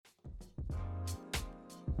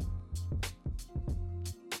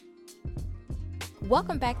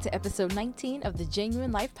Welcome back to episode 19 of the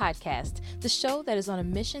Genuine Life Podcast, the show that is on a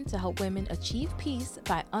mission to help women achieve peace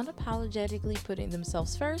by unapologetically putting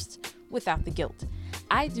themselves first without the guilt.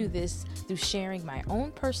 I do this through sharing my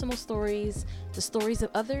own personal stories, the stories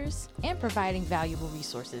of others, and providing valuable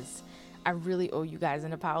resources. I really owe you guys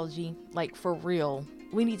an apology, like for real.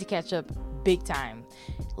 We need to catch up big time.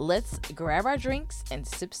 Let's grab our drinks and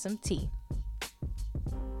sip some tea.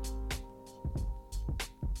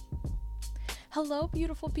 Hello,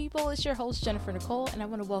 beautiful people. It's your host, Jennifer Nicole, and I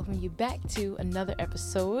want to welcome you back to another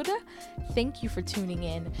episode. Thank you for tuning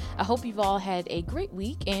in. I hope you've all had a great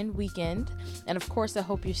week and weekend. And of course, I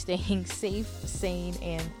hope you're staying safe, sane,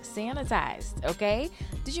 and sanitized, okay?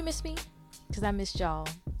 Did you miss me? Because I missed y'all.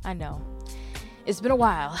 I know. It's been a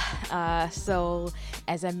while. So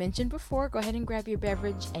as I mentioned before, go ahead and grab your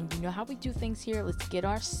beverage, and you know how we do things here. Let's get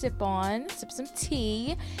our sip on, sip some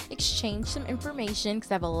tea, exchange some information because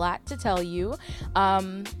I have a lot to tell you.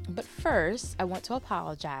 But first, I want to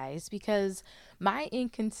apologize because my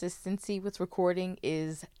inconsistency with recording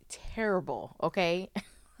is terrible, okay?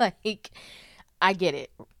 Like, I get it.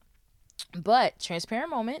 But transparent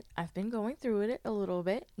moment, I've been going through it a little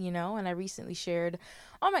bit, and I recently shared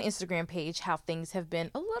on my Instagram page how things have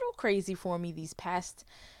been a little crazy for me these past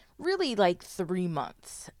really like 3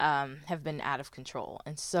 months have been out of control.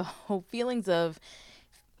 And so feelings of,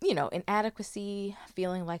 inadequacy,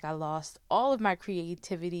 feeling like I lost all of my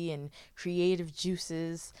creativity and creative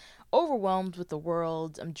juices, overwhelmed with the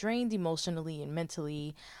world. I'm drained emotionally and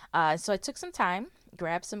mentally. So I took some time,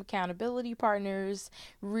 grabbed some accountability partners,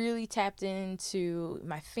 really tapped into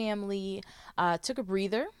my family, took a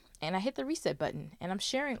breather, and I hit the reset button. And I'm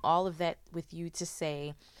sharing all of that with you to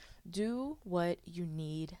say, do what you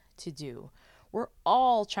need to do. We're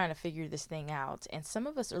all trying to figure this thing out, and some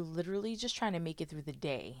of us are literally just trying to make it through the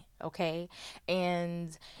day, okay?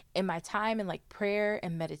 And in my time in like prayer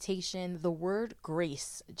and meditation, the word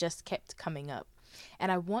grace just kept coming up.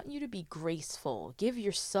 And I want you to be graceful. Give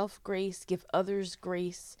yourself grace, give others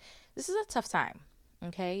grace. This is a tough time,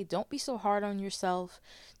 okay? Don't be so hard on yourself.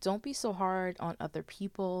 Don't be so hard on other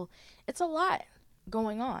people. It's a lot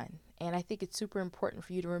going on. And I think it's super important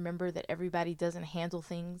for you to remember that everybody doesn't handle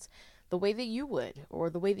things the way that you would or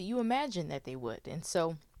the way that you imagine that they would. And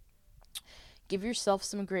so give yourself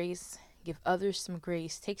some grace, give others some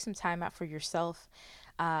grace, take some time out for yourself.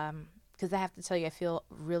 Because I have to tell you, I feel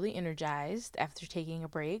really energized after taking a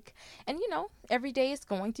break. And, every day is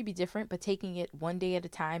going to be different, but taking it one day at a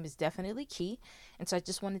time is definitely key. And so I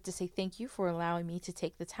just wanted to say thank you for allowing me to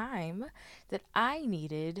take the time that I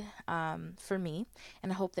needed for me.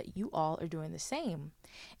 And I hope that you all are doing the same.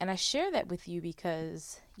 And I share that with you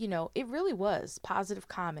because, it really was positive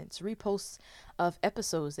comments, reposts of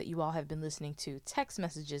episodes that you all have been listening to, text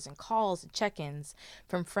messages and calls and check-ins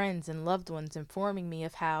from friends and loved ones informing me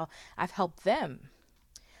of how I've helped them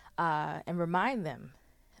and remind them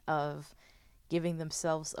of giving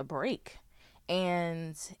themselves a break.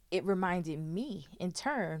 And it reminded me in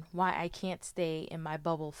turn why I can't stay in my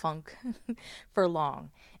bubble funk for long.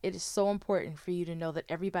 It is so important for you to know that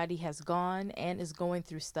everybody has gone and is going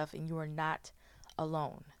through stuff, and you are not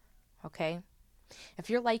alone. Okay? If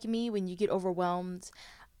you're like me, when you get overwhelmed,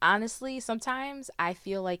 honestly, sometimes I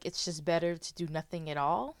feel like it's just better to do nothing at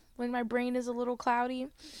all when my brain is a little cloudy.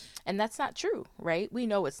 And that's not true, right? We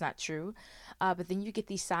know it's not true. But then you get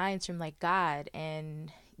these signs from like God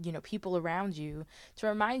and, people around you to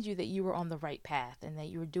remind you that you were on the right path and that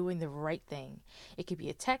you were doing the right thing. It could be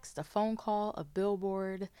a text, a phone call, a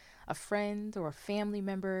billboard, a friend or a family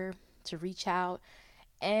member to reach out,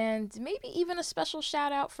 and maybe even a special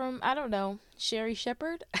shout out from, I don't know, Sherry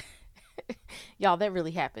Shepherd. Y'all, that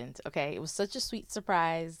really happened. Okay. It was such a sweet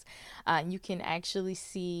surprise. And you can actually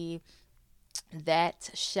see that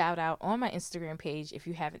shout out on my Instagram page if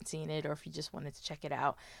you haven't seen it, or if you just wanted to check it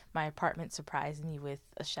out. My apartment surprised me with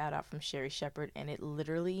a shout out from Sherry Shepherd, and it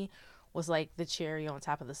literally was like the cherry on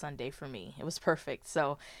top of the sundae for me. It was perfect.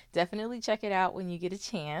 So definitely check it out when you get a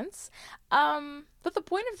chance. But the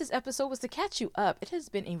point of this episode was to catch you up. It has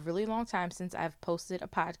been a really long time since I've posted a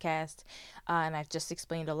podcast, and I've just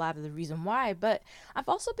explained a lot of the reason why, but I've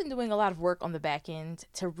also been doing a lot of work on the back end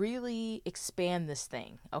to really expand this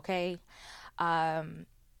thing. Okay. So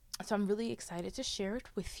I'm really excited to share it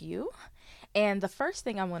with you. And the first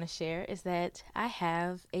thing I want to share is that I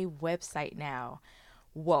have a website now.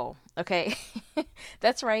 Whoa, okay.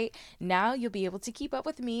 That's right. Now you'll be able to keep up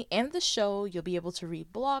with me and the show. You'll be able to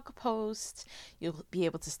read blog posts. You'll be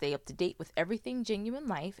able to stay up to date with everything Genuine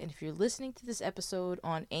Life. And if you're listening to this episode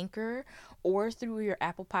on Anchor or through your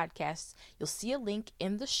Apple Podcasts, you'll see a link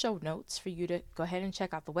in the show notes for you to go ahead and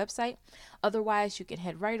check out the website. Otherwise, you can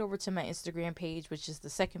head right over to my Instagram page, which is the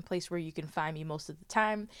second place where you can find me most of the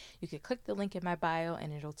time. You can click the link in my bio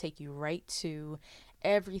and it'll take you right to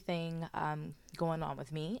everything going on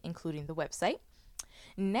with me, including the website.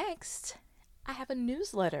 Next, I have a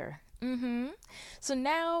newsletter. So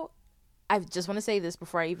now, I just want to say this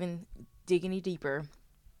before I even dig any deeper.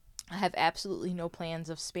 I have absolutely no plans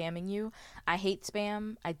of spamming you. I hate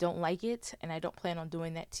spam. I don't like it, and I don't plan on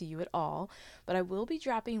doing that to you at all. But I will be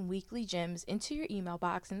dropping weekly gems into your email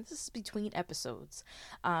box, and this is between episodes.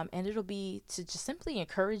 And it'll be to just simply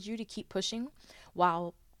encourage you to keep pushing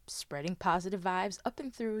while spreading positive vibes up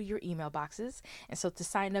and through your email boxes. And so to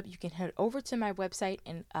sign up, you can head over to my website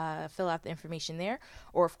and fill out the information there,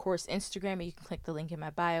 or of course Instagram, and you can click the link in my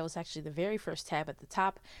bio. It's actually the very first tab at the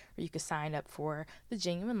top where you can sign up for the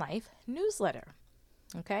Genuine Life newsletter.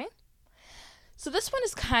 Okay, so this one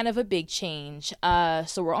is kind of a big change.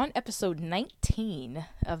 So we're on episode 19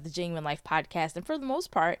 of the Genuine Life podcast. And for the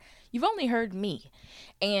most part, you've only heard me.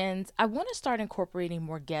 And I want to start incorporating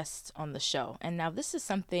more guests on the show. And now this is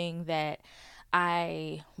something that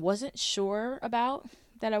I wasn't sure about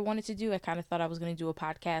that I wanted to do. I kind of thought I was going to do a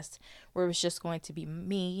podcast where it was just going to be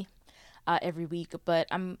me every week. But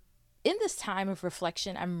I'm in this time of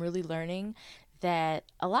reflection, I'm really learning that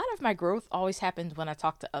a lot of my growth always happens when I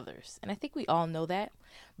talk to others. And I think we all know that,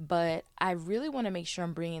 but I really want to make sure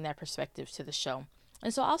I'm bringing that perspective to the show.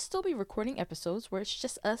 And so I'll still be recording episodes where it's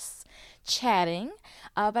just us chatting,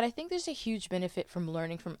 but I think there's a huge benefit from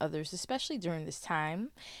learning from others, especially during this time.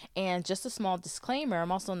 And just a small disclaimer,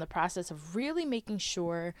 I'm also in the process of really making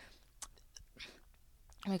sure,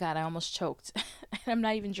 oh my God, I almost choked. I'm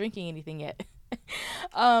not even drinking anything yet.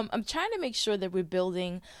 I'm trying to make sure that we're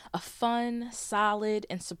building a fun, solid,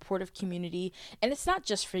 and supportive community. And it's not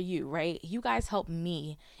just for you, right? You guys help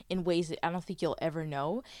me in ways that I don't think you'll ever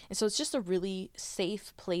know. And so it's just a really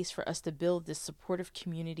safe place for us to build this supportive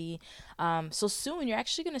community. So soon you're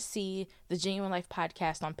actually going to see the Genuine Life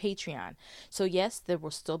podcast on Patreon. So yes, there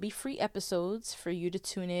will still be free episodes for you to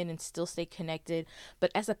tune in and still stay connected.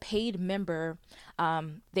 But as a paid member,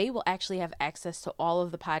 they will actually have access to all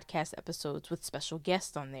of the podcast episodes with special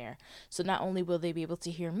guests on there. So not only will they be able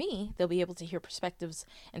to hear me, they'll be able to hear perspectives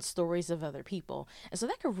and stories of other people. And so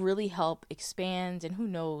that could really help expand, and who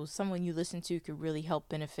knows, someone you listen to could really help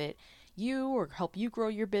benefit you or help you grow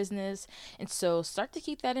your business. And so start to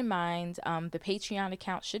keep that in mind. The Patreon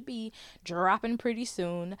account should be dropping pretty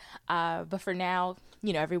soon. But for now,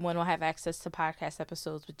 everyone will have access to podcast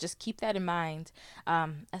episodes, but just keep that in mind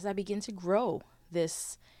as I begin to grow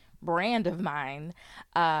this brand of mine.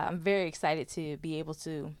 I'm very excited to be able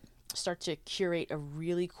to start to curate a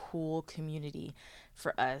really cool community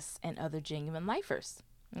for us and other genuine lifers.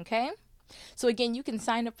 Okay? So again, you can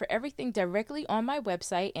sign up for everything directly on my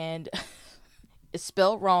website, and it's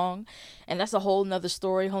spelled wrong, and that's a whole nother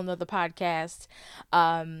story, whole nother podcast.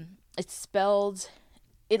 It's spelled,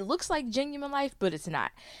 it looks like Genuine Life, but it's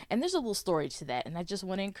not. And there's a little story to that, and I just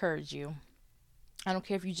want to encourage you. I don't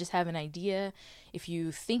care if you just have an idea. If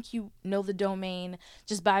you think you know the domain,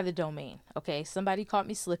 just buy the domain. Okay, somebody caught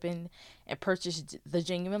me slipping and purchased the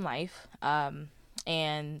Genuine Life.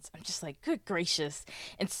 And I'm just like, good gracious.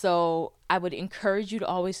 And so I would encourage you to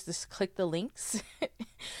always just click the links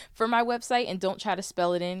for my website and don't try to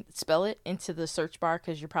spell it into the search bar,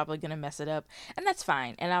 because you're probably going to mess it up. And that's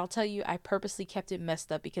fine. And I'll tell you, I purposely kept it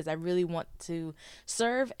messed up because I really want to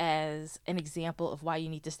serve as an example of why you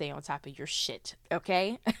need to stay on top of your shit.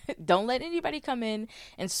 Okay? Don't let anybody come in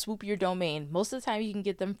and swoop your domain. Most of the time you can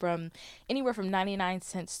get them from anywhere from 99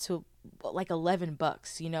 cents to like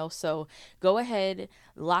 $11, so go ahead,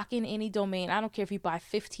 lock in any domain. I don't care if you buy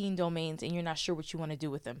 15 domains and you're not sure what you want to do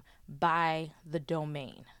with them. Buy the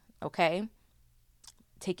domain. Okay?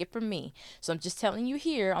 Take it from me. So I'm just telling you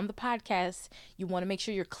here on the podcast, you want to make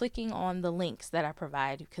sure you're clicking on the links that I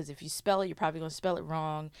provide, because if you spell it, you're probably going to spell it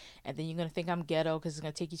wrong, and then you're going to think I'm ghetto because it's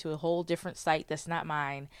going to take you to a whole different site that's not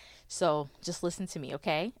mine. So just listen to me,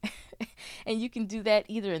 okay? And you can do that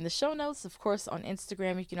either in the show notes, of course, on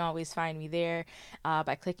Instagram. You can always find me there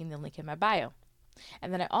by clicking the link in my bio.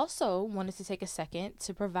 And then I also wanted to take a second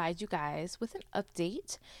to provide you guys with an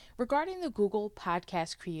update regarding the Google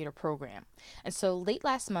Podcast Creator Program. And so late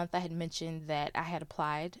last month, I had mentioned that I had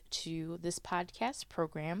applied to this podcast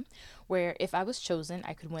program where if I was chosen,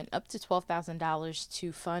 I could win up to $12,000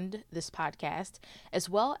 to fund this podcast, as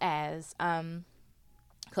well as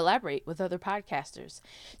collaborate with other podcasters.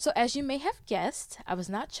 So, as you may have guessed, I was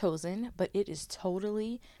not chosen, but it is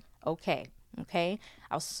totally okay. Okay.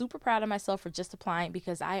 I was super proud of myself for just applying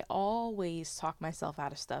because I always talk myself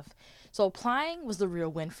out of stuff. So, applying was the real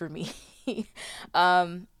win for me.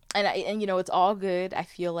 um, and it's all good. I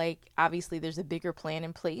feel like obviously there's a bigger plan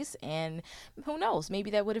in place, and who knows,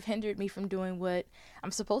 maybe that would have hindered me from doing what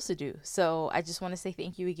I'm supposed to do. So I just want to say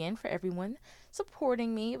thank you again for everyone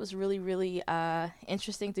supporting me. It was really, really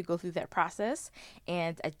interesting to go through that process,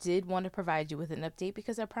 and I did want to provide you with an update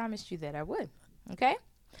because I promised you that I would. Okay.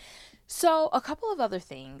 So a couple of other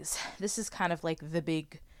things. This is kind of like the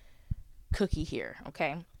big cookie here.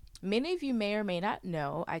 Okay. Many of you may or may not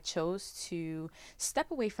know I chose to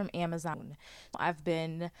step away from Amazon. I've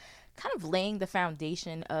been kind of laying the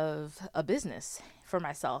foundation of a business for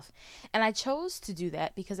myself. And I chose to do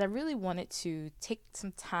that because I really wanted to take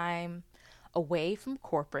some time away from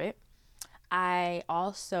corporate. I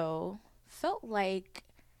also felt like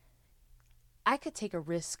I could take a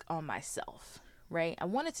risk on myself, right? I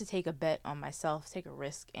wanted to take a bet on myself, take a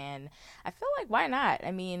risk, and I feel like why not?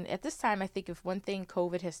 I mean, at this time, I think if one thing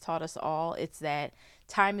COVID has taught us all, it's that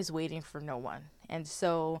time is waiting for no one. And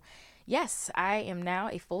so, yes, I am now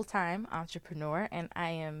a full-time entrepreneur, and I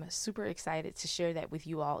am super excited to share that with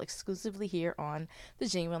you all exclusively here on the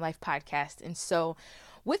Genuine Life podcast. And so,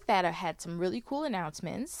 with that, I had some really cool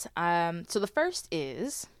announcements. So the first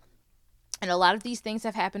is, and a lot of these things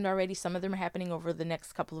have happened already. Some of them are happening over the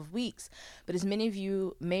next couple of weeks. But as many of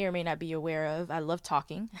you may or may not be aware of, I love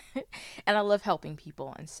talking and I love helping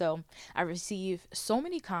people. And so I receive so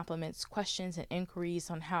many compliments, questions, and inquiries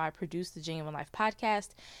on how I produce the Genuine Life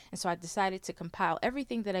podcast. And so I decided to compile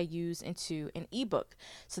everything that I use into an ebook.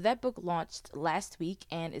 So that book launched last week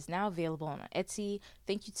and is now available on Etsy.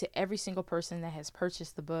 Thank you to every single person that has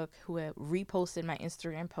purchased the book, who have reposted my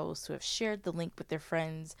Instagram posts, who have shared the link with their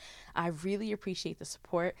friends. I really appreciate the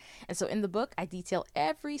support. And so in the book, I detail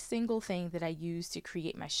every single thing that I use to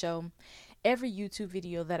create my show, every YouTube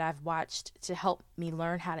video that I've watched to help me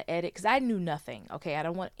learn how to edit, because I knew nothing. Okay, I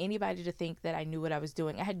don't want anybody to think that I knew what I was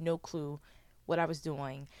doing. I had no clue what I was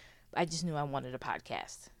doing. I just knew I wanted a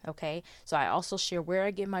podcast. Okay, so I also share where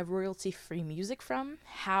I get my royalty-free music from,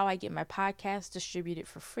 how I get my podcast distributed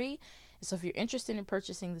for free. So if you're interested in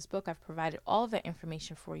purchasing this book, I've provided all of that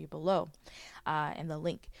information for you below in the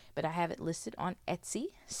link. But I have it listed on Etsy,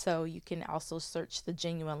 so you can also search the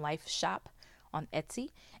Genuine Life shop on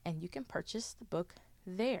Etsy, and you can purchase the book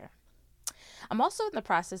there. I'm also in the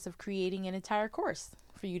process of creating an entire course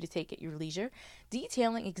for you to take at your leisure,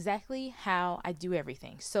 detailing exactly how I do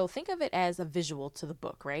everything. So think of it as a visual to the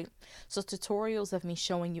book, right? So tutorials of me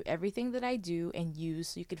showing you everything that I do and use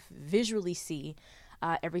so you could visually see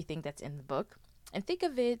everything that's in the book. And think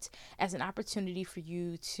of it as an opportunity for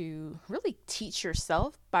you to really teach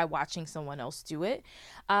yourself by watching someone else do it.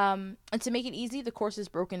 And to make it easy, the course is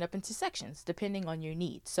broken up into sections depending on your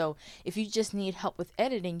needs. So if you just need help with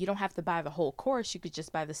editing, you don't have to buy the whole course. You could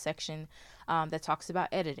just buy the section that talks about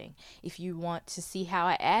editing. If you want to see how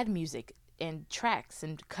I add music and tracks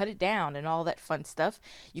and cut it down and all that fun stuff,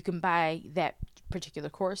 you can buy that particular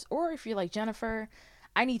course. Or if you're like, Jennifer,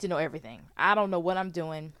 I need to know everything, I don't know what I'm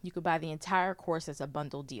doing, you could buy the entire course as a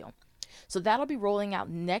bundle deal. So that'll be rolling out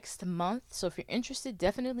next month. So if you're interested,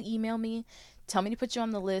 definitely email me, tell me to put you on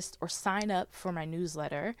the list, or sign up for my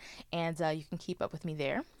newsletter, and you can keep up with me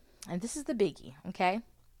there. And this is the biggie, okay?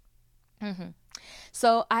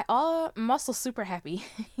 So I'm also super happy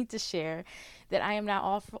to share that I am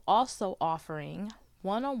now also offering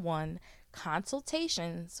one-on-one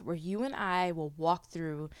consultations where you and I will walk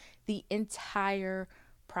through the entire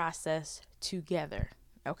process together.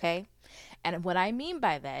 Okay. And what I mean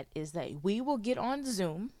by that is that we will get on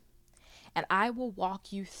Zoom and I will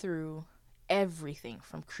walk you through everything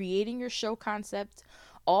from creating your show concept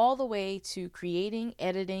all the way to creating,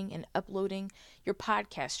 editing, and uploading your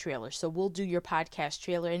podcast trailer. So we'll do your podcast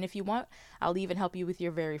trailer. And if you want, I'll even help you with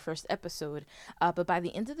your very first episode. But by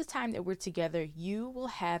the end of the time that we're together, you will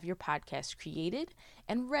have your podcast created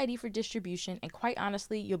and ready for distribution. And quite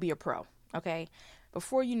honestly, you'll be a pro. Okay.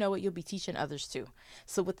 Before you know it, you'll be teaching others too.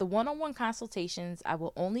 So with the one-on-one consultations, I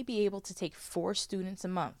will only be able to take 4 students a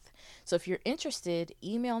month. So if you're interested,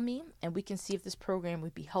 email me and we can see if this program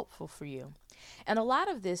would be helpful for you. And a lot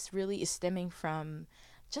of this really is stemming from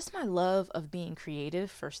just my love of being creative,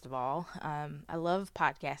 first of all. I love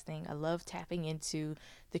podcasting. I love tapping into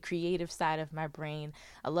the creative side of my brain.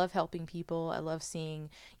 I love helping people. I love seeing,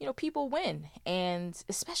 people win, and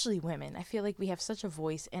especially women. I feel like we have such a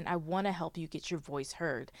voice, and I want to help you get your voice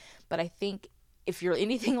heard. But I think if you're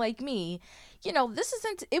anything like me,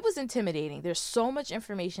 it was intimidating. There's so much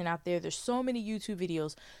information out there. There's so many YouTube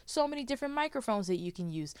videos, so many different microphones that you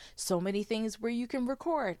can use, so many things where you can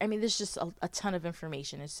record. I mean, there's just a ton of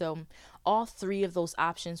information. And so all three of those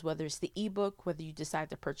options, whether it's the ebook, whether you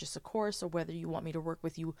decide to purchase a course, or whether you want me to work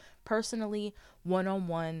with you personally,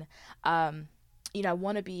 one-on-one, I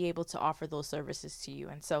want to be able to offer those services to you.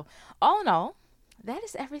 And so all in all, that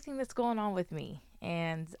is everything that's going on with me.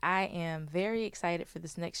 And I am very excited for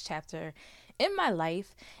this next chapter in my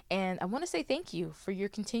life. And I want to say thank you for your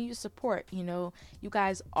continued support. You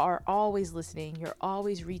guys are always listening. You're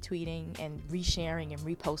always retweeting and resharing and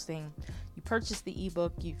reposting. You purchased the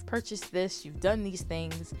ebook. You've purchased this. You've done these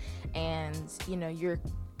things. And, you're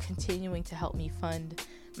continuing to help me fund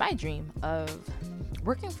my dream of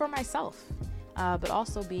working for myself. But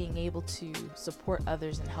also being able to support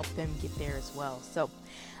others and help them get there as well. So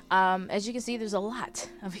as you can see, there's a lot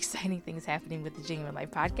of exciting things happening with the Genuine Life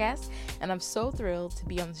podcast. And I'm so thrilled to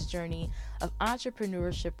be on this journey of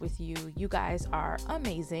entrepreneurship with you. You guys are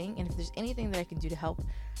amazing. And if there's anything that I can do to help,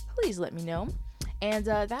 please let me know. And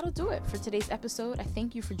that'll do it for today's episode. I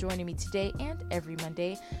thank you for joining me today and every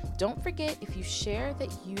Monday. Don't forget, if you share that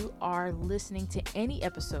you are listening to any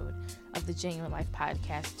episode of the Genuine Life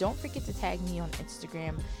podcast, don't forget to tag me on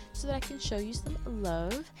Instagram so that I can show you some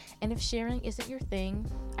love. And if sharing isn't your thing,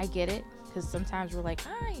 I get it, because sometimes we're like,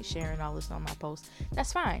 I ain't sharing all this on my post.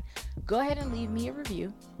 That's fine. Go ahead and leave me a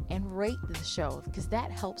review and rate the show, because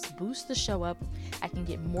that helps boost the show up. I can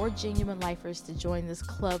get more genuine lifers to join this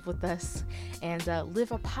club with us and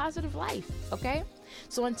live a positive life, okay?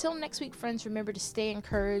 So until next week, friends, remember to stay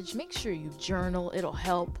encouraged. Make sure you journal. It'll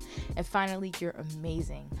help. And finally, you're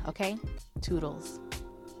amazing, okay? Toodles.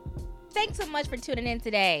 Thanks so much for tuning in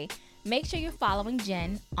today. Make sure you're following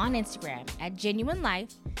Jen on Instagram at Genuine Life,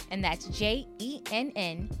 and that's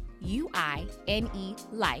JENNUINE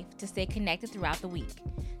Life, to stay connected throughout the week.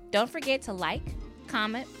 Don't forget to like,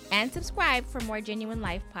 comment, and subscribe for more Genuine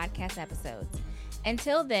Life podcast episodes.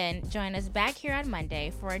 Until then, join us back here on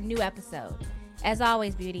Monday for a new episode. As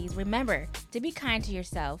always, beauties, remember to be kind to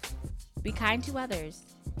yourself, be kind to others,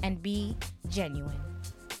 and be genuine.